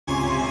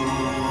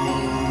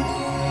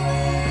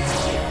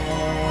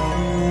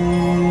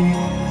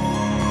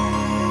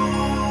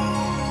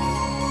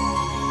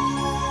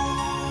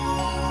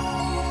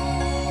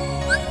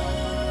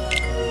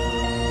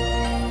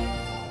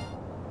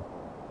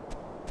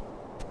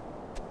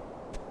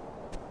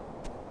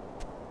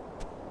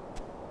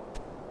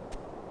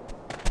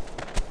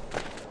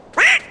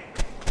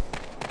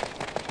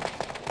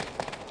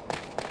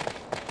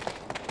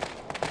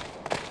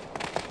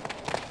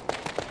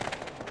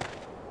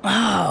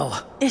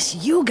Oh, it's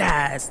you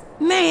guys.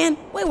 Man,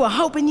 we were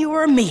hoping you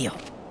were a meal.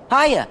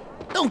 Hiya.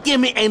 Don't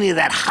give me any of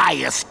that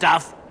higher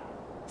stuff.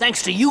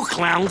 Thanks to you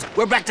clowns,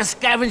 we're back to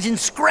scavenging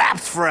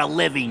scraps for a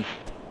living.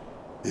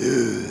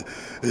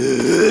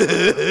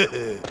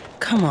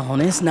 Come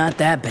on, it's not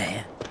that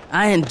bad.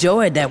 I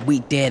enjoyed that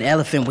weak dead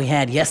elephant we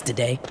had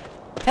yesterday.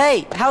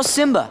 Hey, how's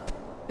Simba?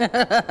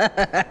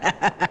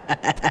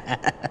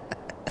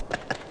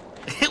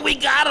 We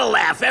gotta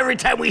laugh every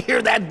time we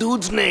hear that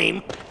dude's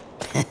name.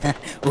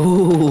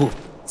 Ooh,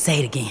 say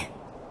it again.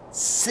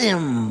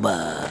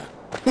 Simba.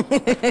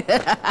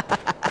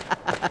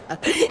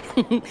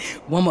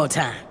 One more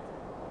time.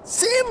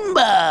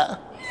 Simba.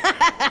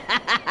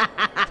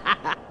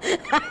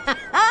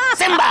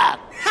 Simba.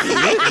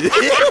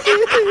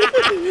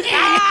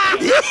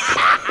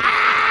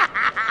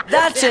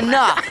 That's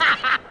enough.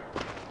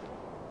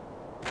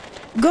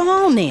 Go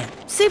on then,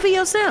 see for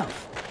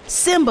yourself.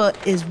 Simba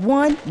is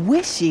one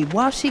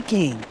wishy-washy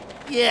king.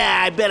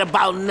 Yeah, I bet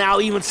about now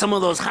even some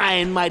of those high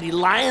and mighty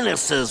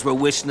lionesses were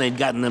wishing they'd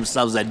gotten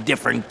themselves a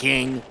different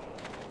king.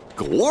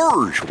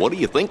 Gorge, what do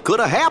you think could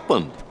have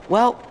happened?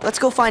 Well, let's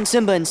go find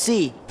Simba and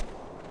see.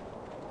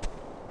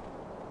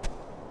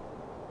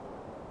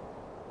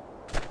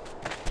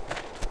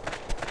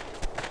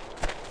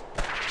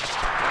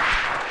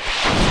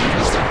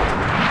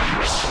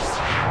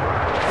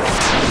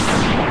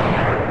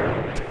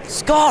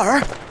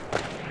 Scar?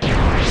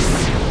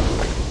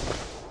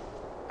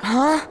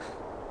 Huh?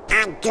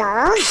 A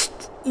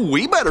ghost?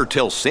 We better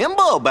tell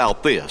Simba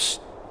about this.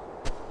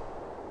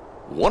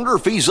 Wonder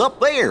if he's up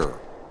there.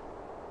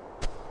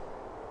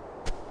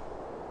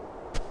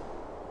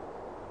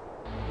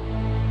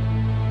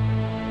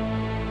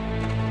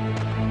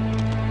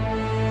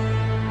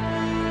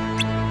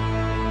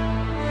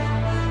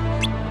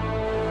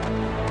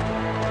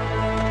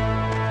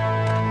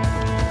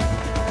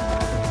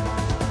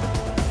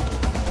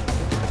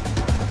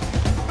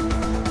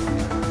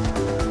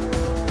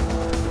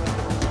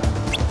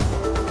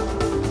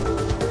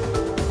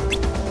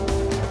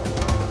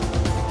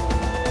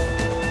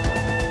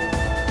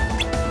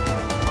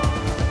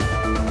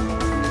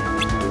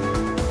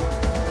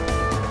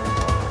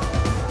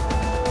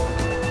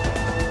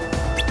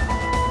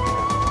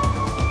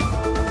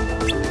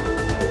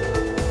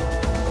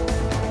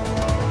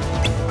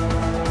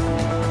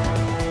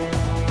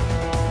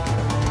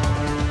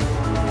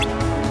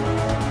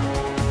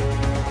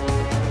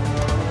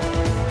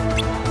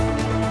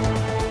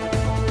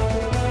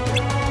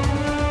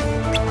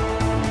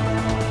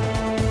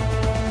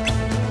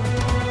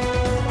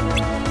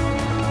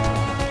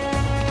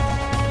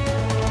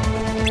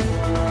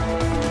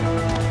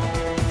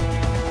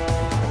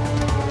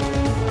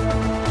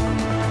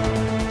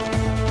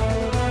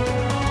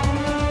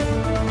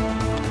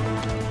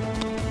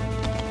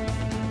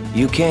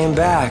 You came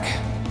back.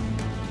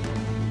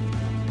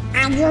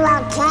 Are you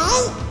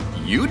okay?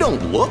 You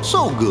don't look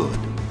so good.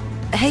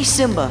 Hey,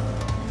 Simba.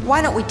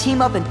 Why don't we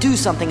team up and do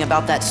something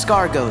about that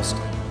Scar ghost?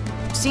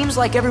 Seems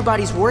like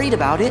everybody's worried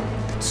about it,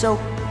 so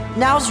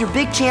now's your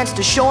big chance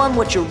to show them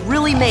what you're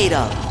really made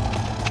of.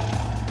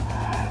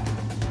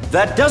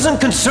 That doesn't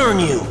concern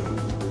you.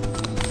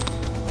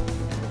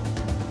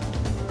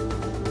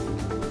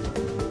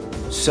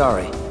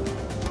 Sorry.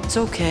 It's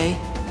okay.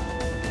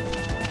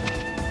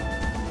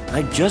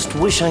 I just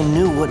wish I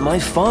knew what my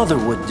father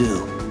would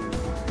do.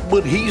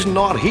 But he's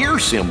not here,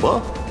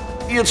 Simba.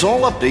 It's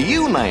all up to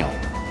you now.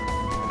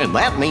 And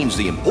that means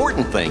the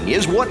important thing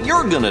is what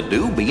you're gonna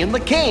do being the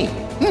king,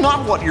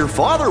 not what your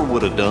father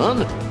would have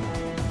done.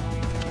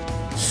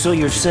 So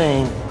you're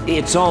saying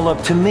it's all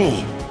up to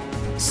me?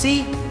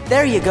 See?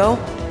 There you go.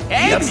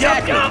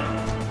 Exactly!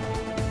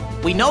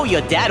 We know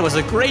your dad was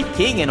a great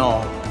king and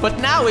all, but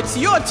now it's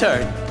your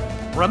turn.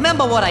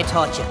 Remember what I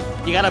taught you.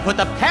 You gotta put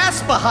the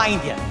past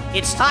behind you.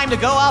 It's time to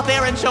go out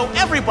there and show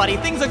everybody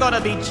things are gonna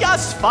be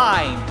just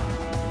fine.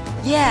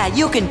 Yeah,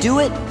 you can do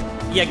it.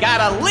 You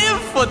gotta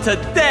live for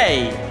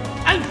today.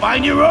 And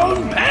find your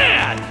own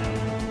path.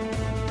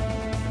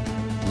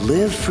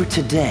 Live for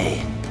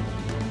today.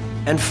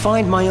 And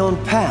find my own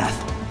path.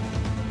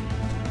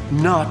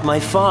 Not my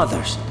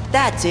father's.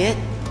 That's it.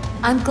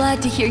 I'm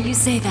glad to hear you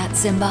say that,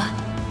 Simba.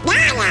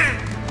 Nana!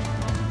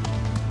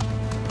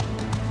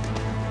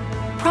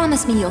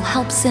 Promise me you'll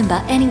help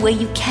Simba any way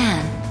you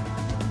can.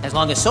 As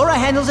long as Sora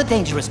handles the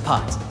dangerous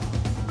parts.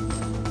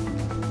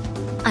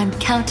 I'm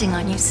counting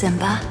on you,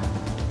 Simba.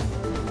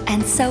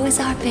 And so is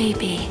our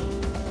baby.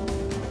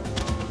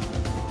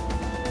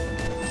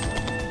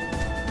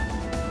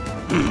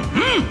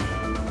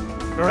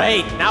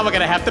 Great, now we're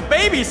gonna have to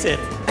babysit.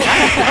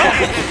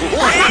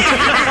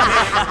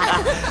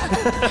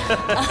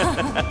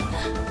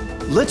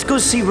 Let's go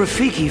see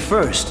Rafiki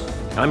first.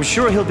 I'm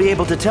sure he'll be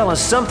able to tell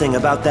us something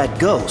about that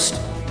ghost.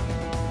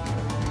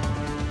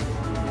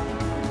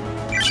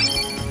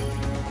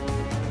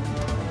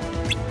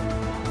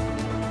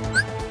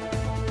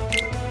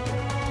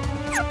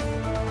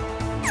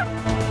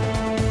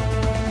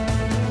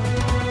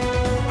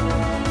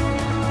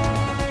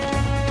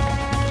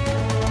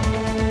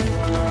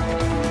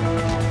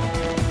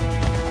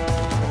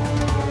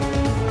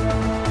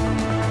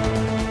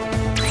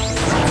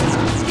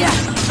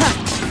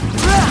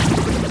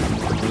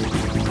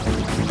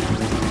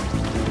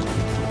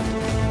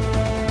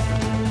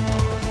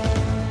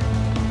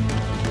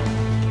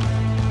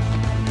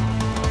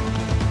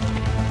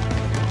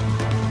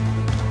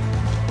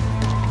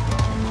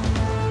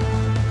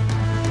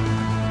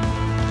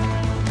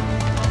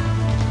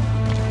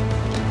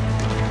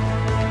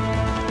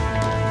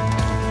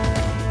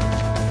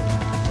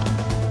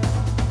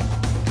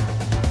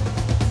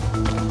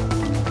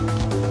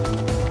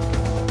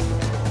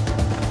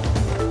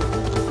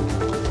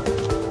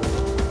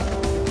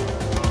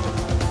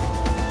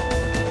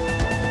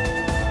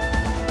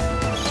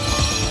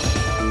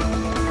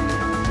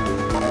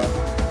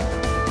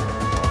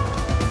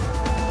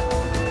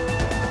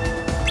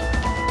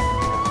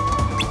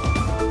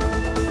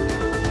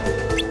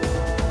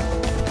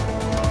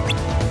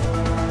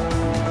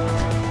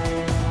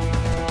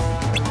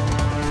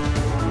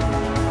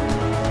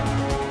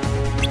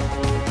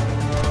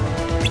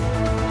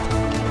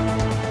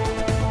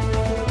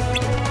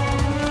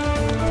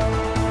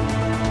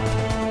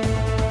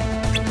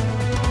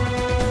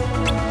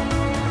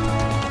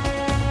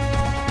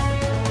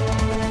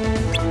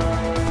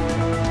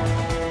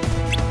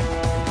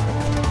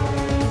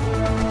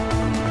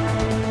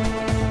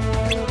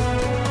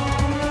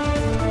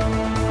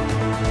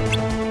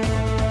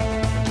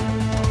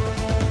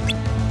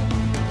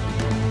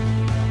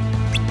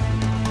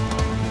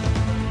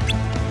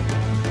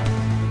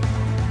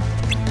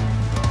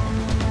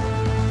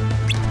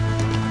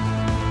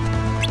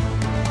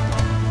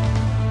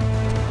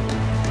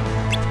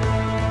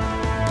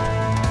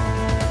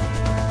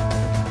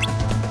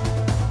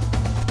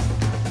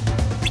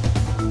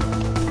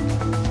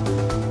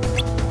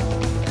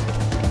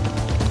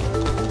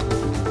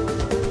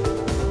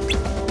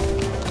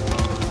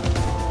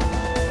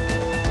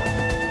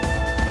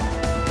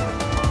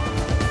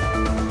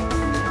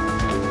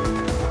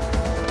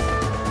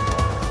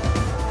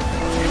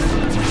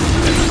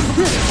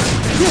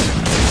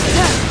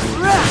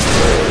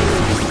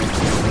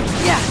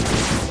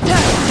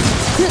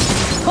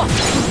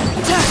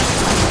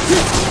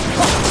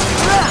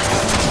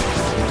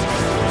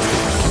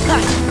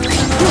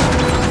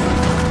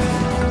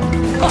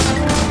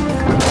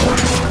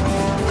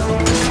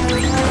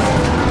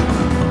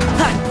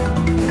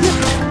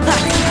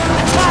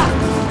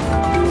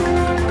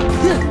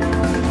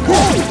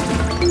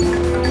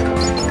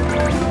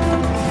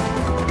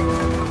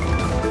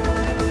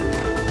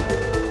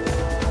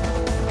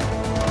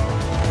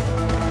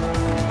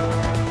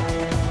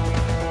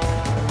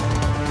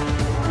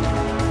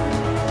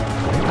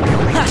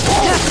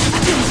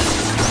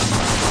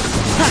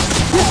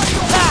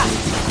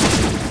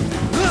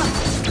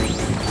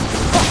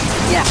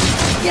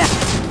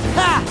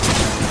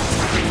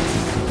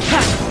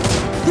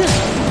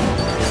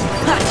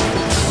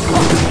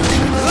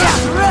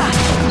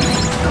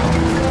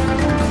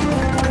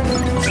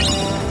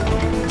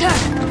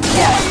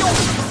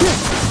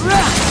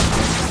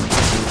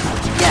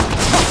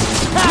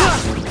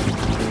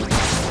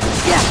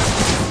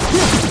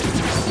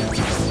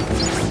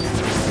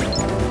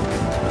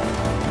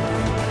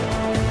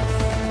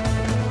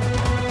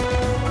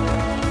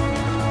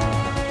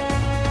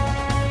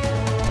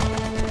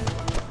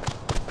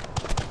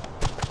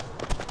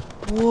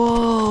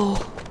 Oh.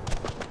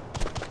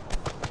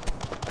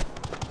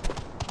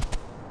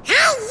 Hey,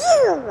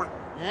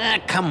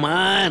 you! Come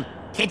on.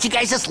 Can't you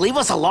guys just leave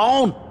us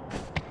alone?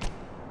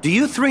 Do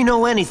you three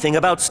know anything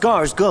about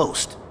Scar's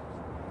ghost?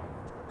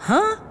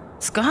 Huh?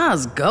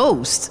 Scar's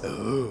ghost?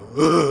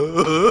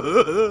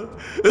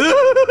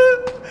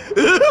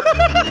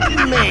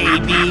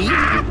 Maybe.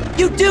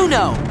 You do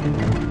know!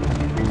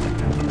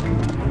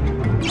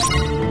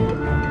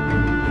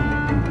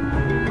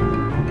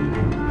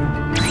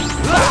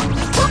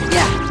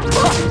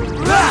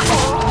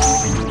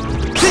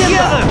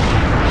 Together!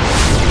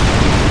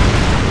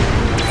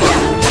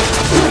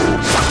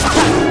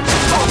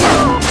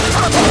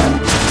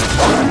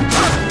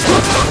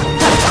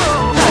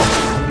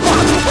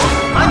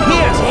 I'm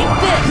here! Take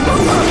this!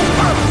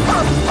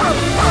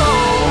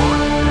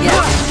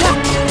 Yeah.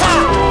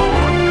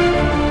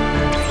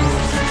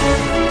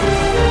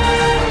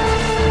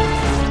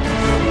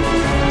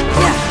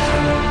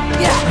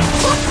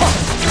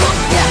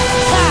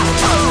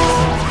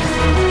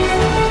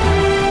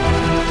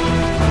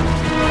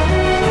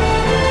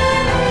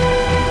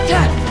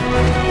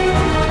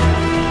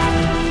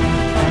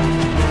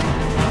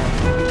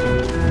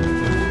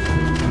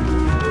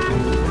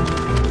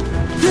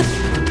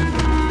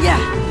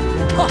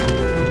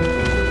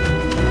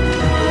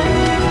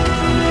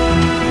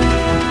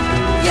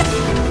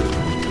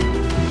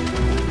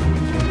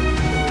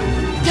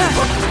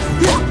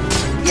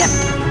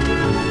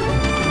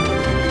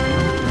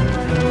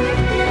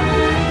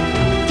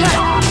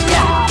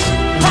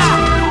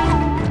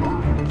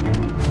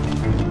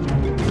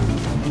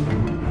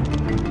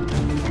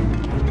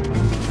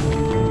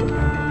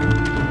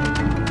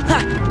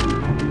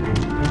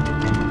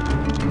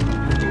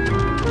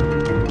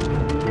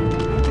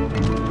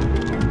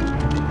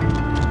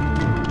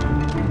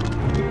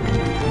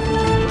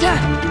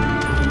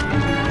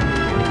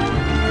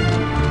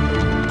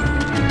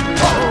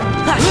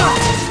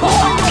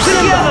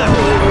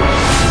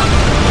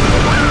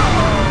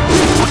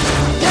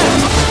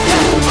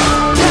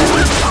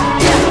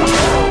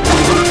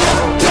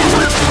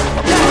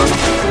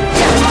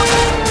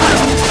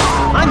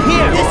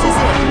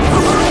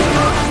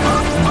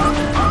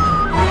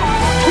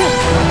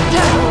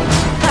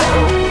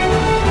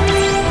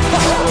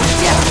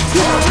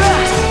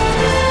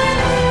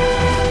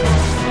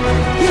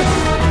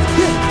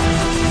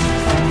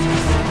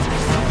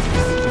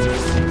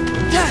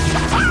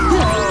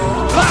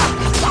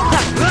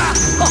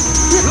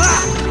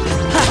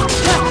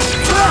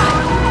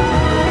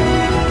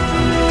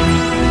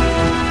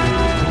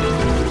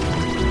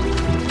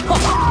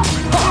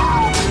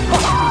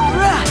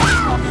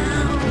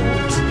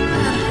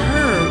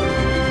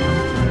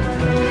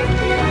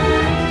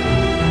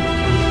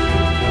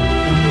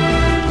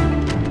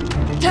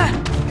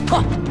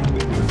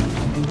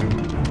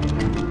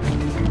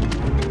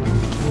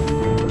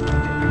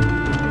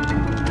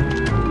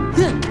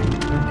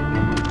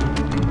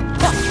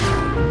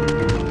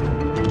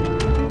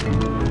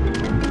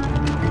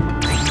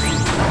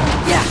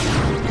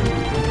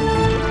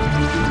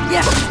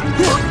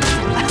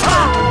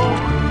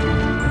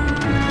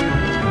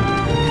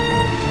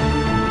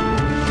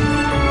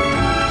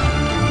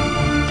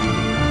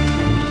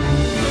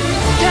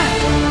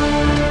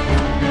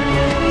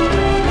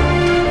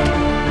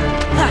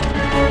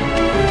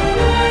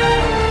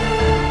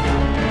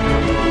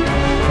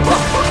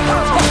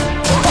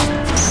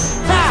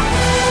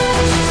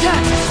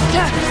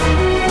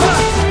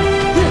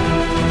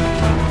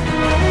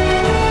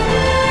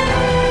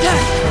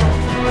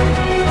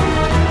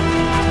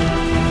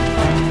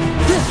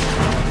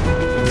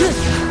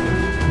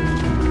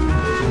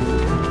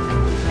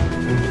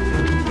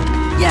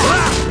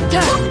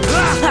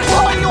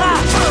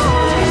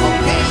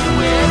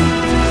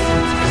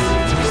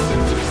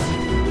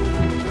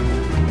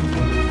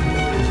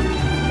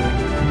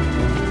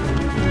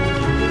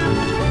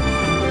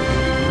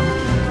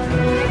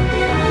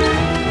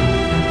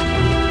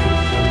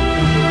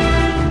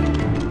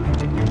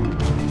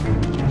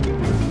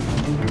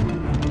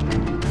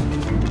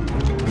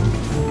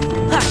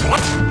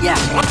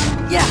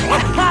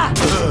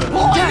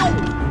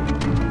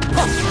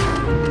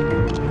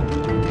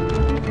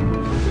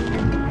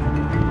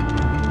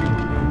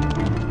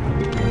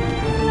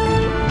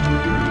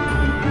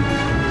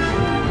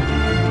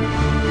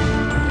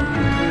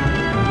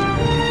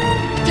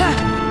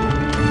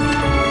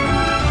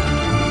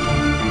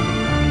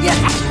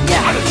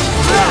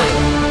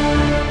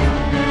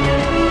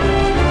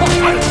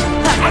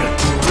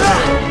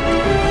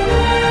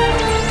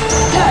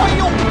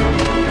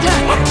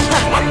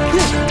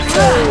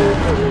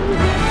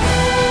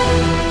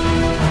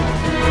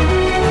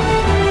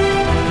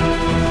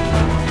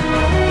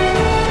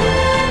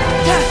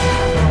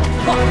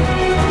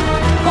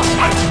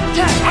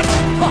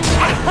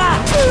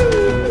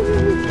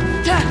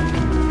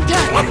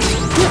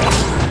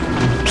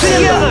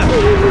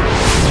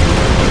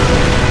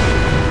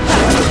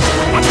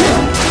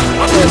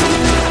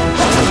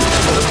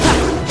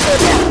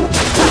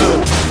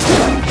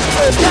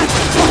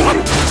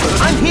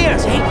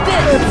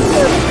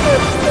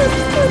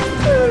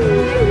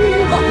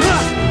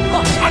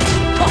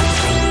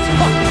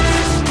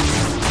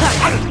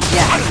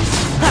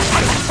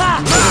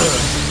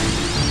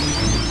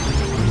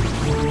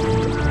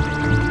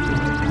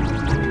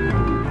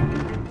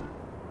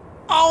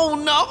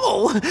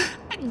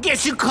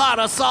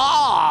 us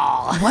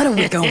all. What are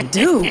we gonna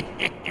do?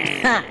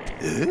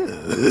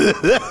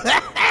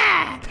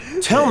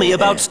 Tell me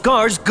about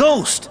Scar's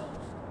ghost.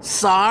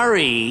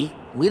 Sorry,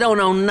 we don't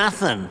know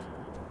nothing.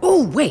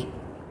 Oh, wait.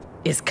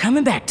 It's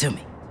coming back to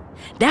me.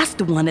 That's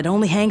the one that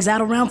only hangs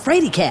out around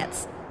Frady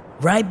cats.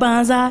 Right,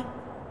 Bonsai?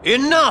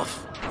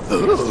 Enough!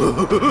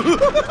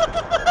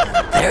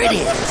 There it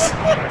is.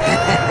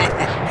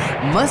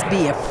 Must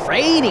be a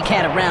Frady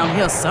cat around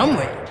here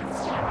somewhere.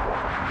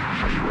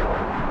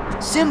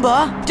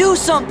 Simba, do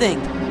something!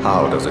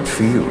 How does it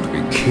feel to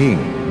be king?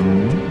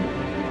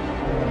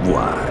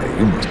 Why,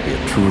 you must be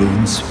a truly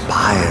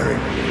inspiring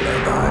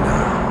ruler by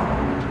now.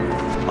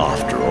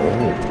 After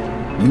all,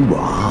 you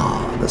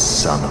are the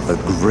son of the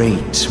great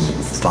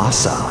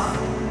Mufasa.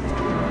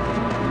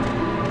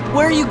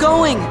 Where are you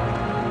going?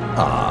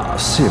 Ah,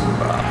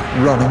 Simba,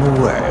 running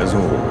away as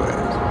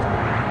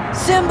always.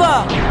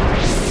 Simba!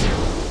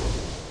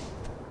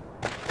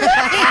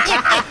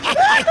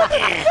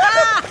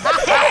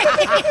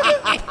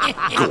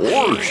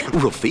 Gosh,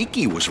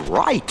 Rafiki was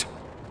right.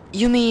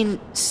 You mean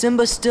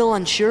Simba's still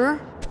unsure?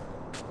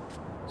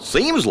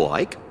 Seems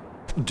like.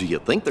 Do you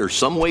think there's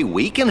some way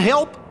we can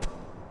help?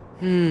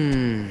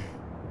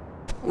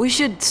 We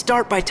should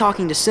start by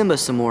talking to Simba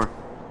some more.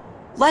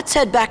 Let's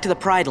head back to the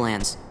Pride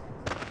Lands.